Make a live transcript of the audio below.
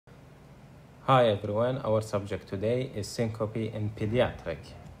Hi everyone, our subject today is syncope in pediatric.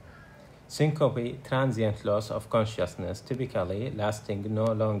 Syncope, transient loss of consciousness, typically lasting no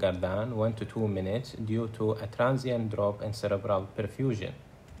longer than 1 to 2 minutes due to a transient drop in cerebral perfusion.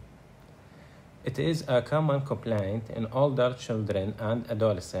 It is a common complaint in older children and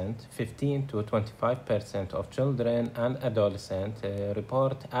adolescents. 15 to 25% of children and adolescents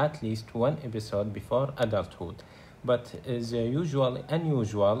report at least one episode before adulthood, but is usually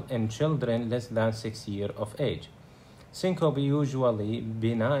unusual in children less than 6 years of age. Syncope usually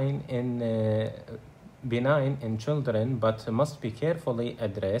benign in children, but must be carefully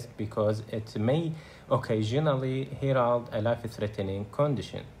addressed because it may occasionally herald a life-threatening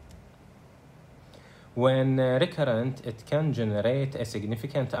condition. When recurrent, it can generate a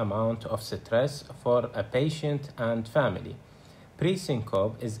significant amount of stress for a patient and family.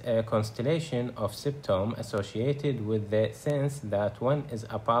 Pre-syncope is a constellation of symptoms associated with the sense that one is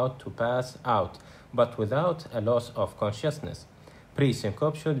about to pass out, but without a loss of consciousness.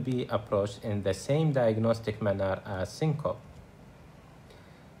 Pre-syncope should be approached in the same diagnostic manner as syncope.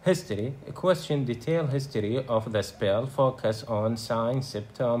 History. Question detailed history of the spell. Focus on signs,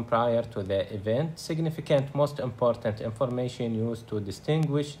 symptoms prior to the event. Significant, most important information used to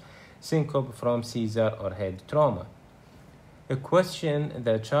distinguish syncope from seizure or head trauma. A question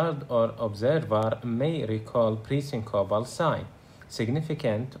the child or observer may recall pre-syncopal sign.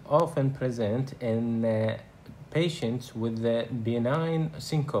 Significant, often present in patients with the benign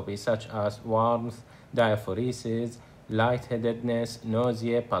syncope such as warmth, diaphoresis, lightheadedness,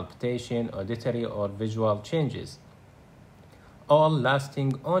 nausea, palpitation, auditory or visual changes, all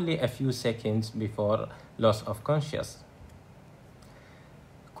lasting only a few seconds before loss of consciousness.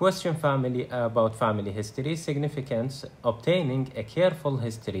 Question about family history. Significance. Obtaining a careful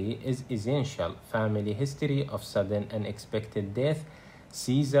history is essential. Family history of sudden unexpected death,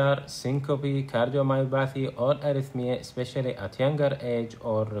 seizure, syncope, cardiomyopathy, or arrhythmia, especially at younger age,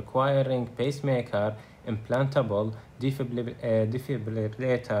 or requiring pacemaker, implantable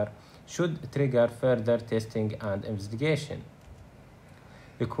defibrillator, should trigger further testing and investigation.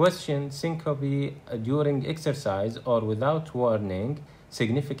 The question. Syncope during exercise or without warning.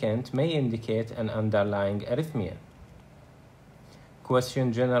 Significant, may indicate an underlying arrhythmia.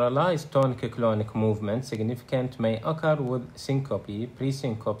 Question. Generalized tonic-clonic movement. Significant, may occur with syncope.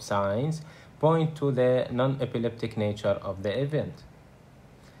 Pre-syncope signs point to the non-epileptic nature of the event.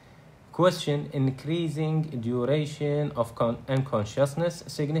 Question. Increasing duration of unconsciousness.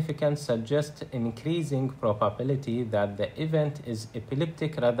 Significant, suggests increasing probability that the event is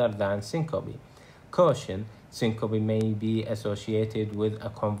epileptic rather than syncope. Caution. Syncope may be associated with a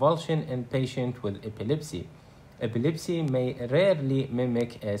convulsion in patient with epilepsy. Epilepsy may rarely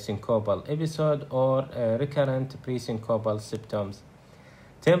mimic a syncopal episode or recurrent pre-syncopal symptoms.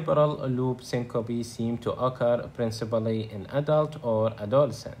 Temporal loop syncope seem to occur principally in adult or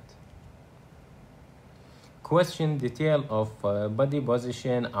adolescent. Question. Detail of body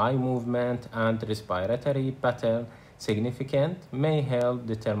position, eye movement, and respiratory pattern. Significant, may help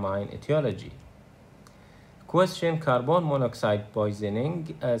determine etiology. Question. Carbon monoxide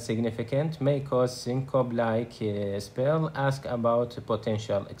poisoning. Significant, may cause syncope-like spell. Ask about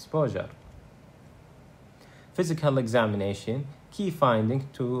potential exposure. Physical examination. Key findings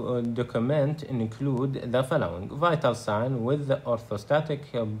to document include the following. Vital sign with the orthostatic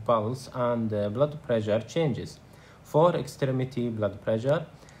pulse and blood pressure changes. 4 extremity blood pressure,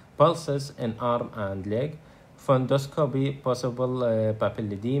 pulses in arm and leg, fundoscopy, possible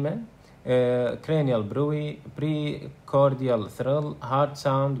papilledema, cranial bruit, precordial thrill, heart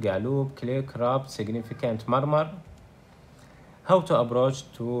sound, gallop, click, rub, significant murmur. How to approach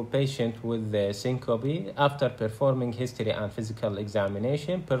to patient with the syncope. After performing history and physical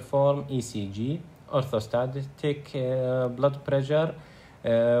examination, perform ECG, orthostatic blood pressure,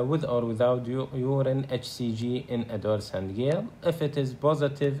 with or without urine HCG in adolescent girl. If it is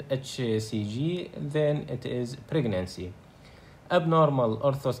positive HCG, then it is pregnancy. Abnormal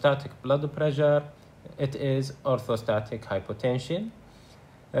orthostatic blood pressure, it is orthostatic hypotension.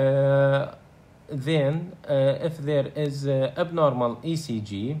 Then, if there is abnormal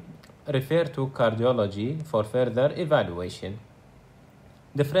ECG, refer to cardiology for further evaluation.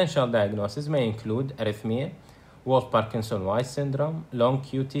 Differential diagnosis may include arrhythmia, Wolff-Parkinson-White syndrome, long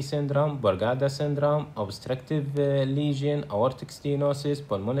QT syndrome, Borgata syndrome, obstructive lesion, aortic stenosis,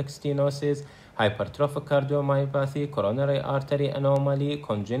 pulmonic stenosis, hypertrophic cardiomyopathy, coronary artery anomaly,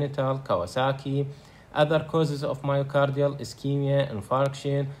 congenital Kawasaki, other causes of myocardial ischemia,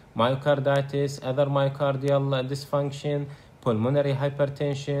 infarction, myocarditis, other myocardial dysfunction, pulmonary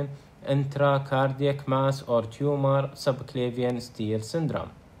hypertension, intracardiac mass or tumor, subclavian steal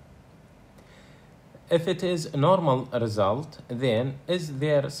syndrome. If it is a normal result, then is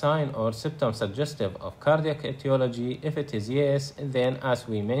there sign or symptom suggestive of cardiac etiology? If it is yes, then as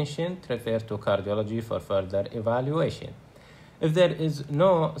we mentioned, refer to cardiology for further evaluation. If there is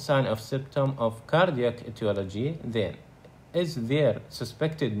no sign of symptom of cardiac etiology, then is there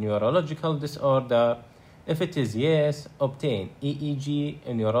suspected neurological disorder? If it is yes, obtain EEG,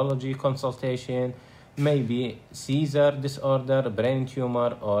 a neurology consultation, maybe seizure disorder, brain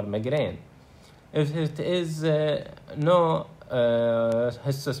tumor, or migraine. If it is no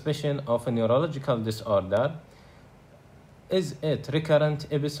suspicion of a neurological disorder, is it recurrent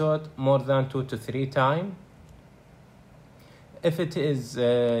episode more than 2 to 3 times? If it is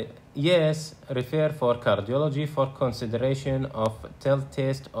yes, refer for cardiology for consideration of TEL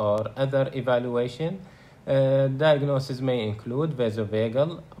test or other evaluation. Diagnosis may include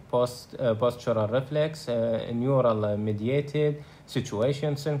vasovagal, postural reflex, neural mediated,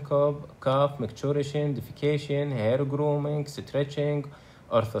 situation syncope, cough, micturition, defecation, hair grooming, stretching,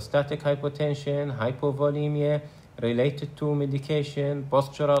 orthostatic hypotension, hypovolemia related to medication,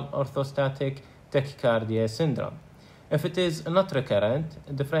 postural orthostatic tachycardia syndrome. If it is not recurrent,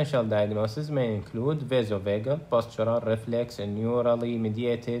 differential diagnosis may include vasovagal, postural reflex, and neurally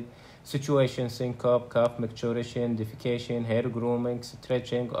mediated, situation syncope, cough, micturition, defecation, hair grooming,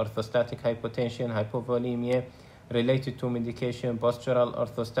 stretching, orthostatic hypotension, hypovolemia related to medication, postural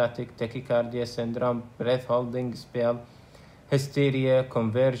orthostatic tachycardia syndrome, breath holding spell, hysteria,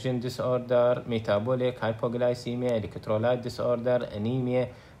 conversion disorder, metabolic hypoglycemia, electrolyte disorder, anemia,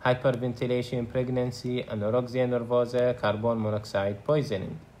 hyperventilation, pregnancy, anorexia nervosa, carbon monoxide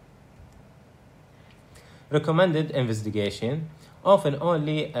poisoning. Recommended investigation. Often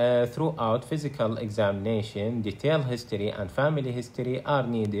only throughout physical examination, detailed history and family history are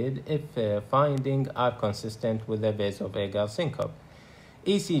needed if findings are consistent with the vasovagal syncope.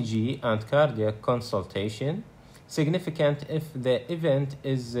 ECG and cardiac consultation. Significant if the event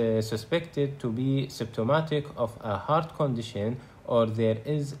is suspected to be symptomatic of a heart condition or there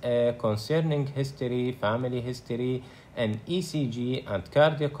is a concerning history, family history, and ECG and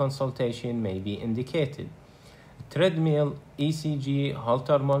cardiac consultation may be indicated. Treadmill, ECG,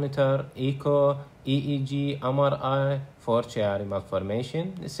 Holter monitor, echo, EEG, MRI for chiari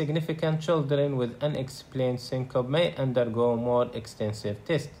malformation. Significant children with unexplained syncope may undergo more extensive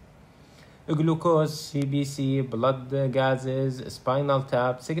tests. Glucose, CBC, blood gases, spinal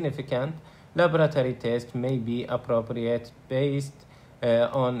tap. Significant laboratory test may be appropriate based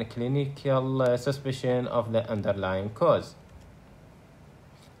on clinical suspicion of the underlying cause.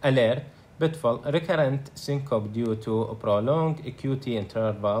 Alert. Pitfall. Recurrent syncope due to a prolonged QT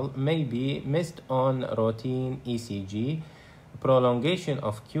interval may be missed on routine ECG. Prolongation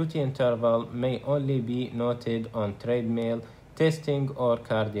of QT interval may only be noted on treadmill testing or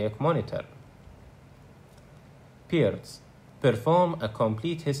cardiac monitor. Peers. Perform a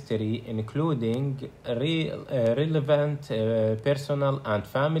complete history including relevant personal and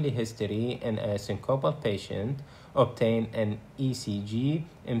family history in a syncopal patient. Obtain an ECG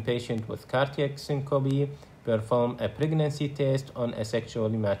in patient with cardiac syncope. Perform a pregnancy test on a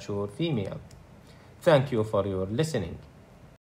sexually mature female. Thank you for your listening.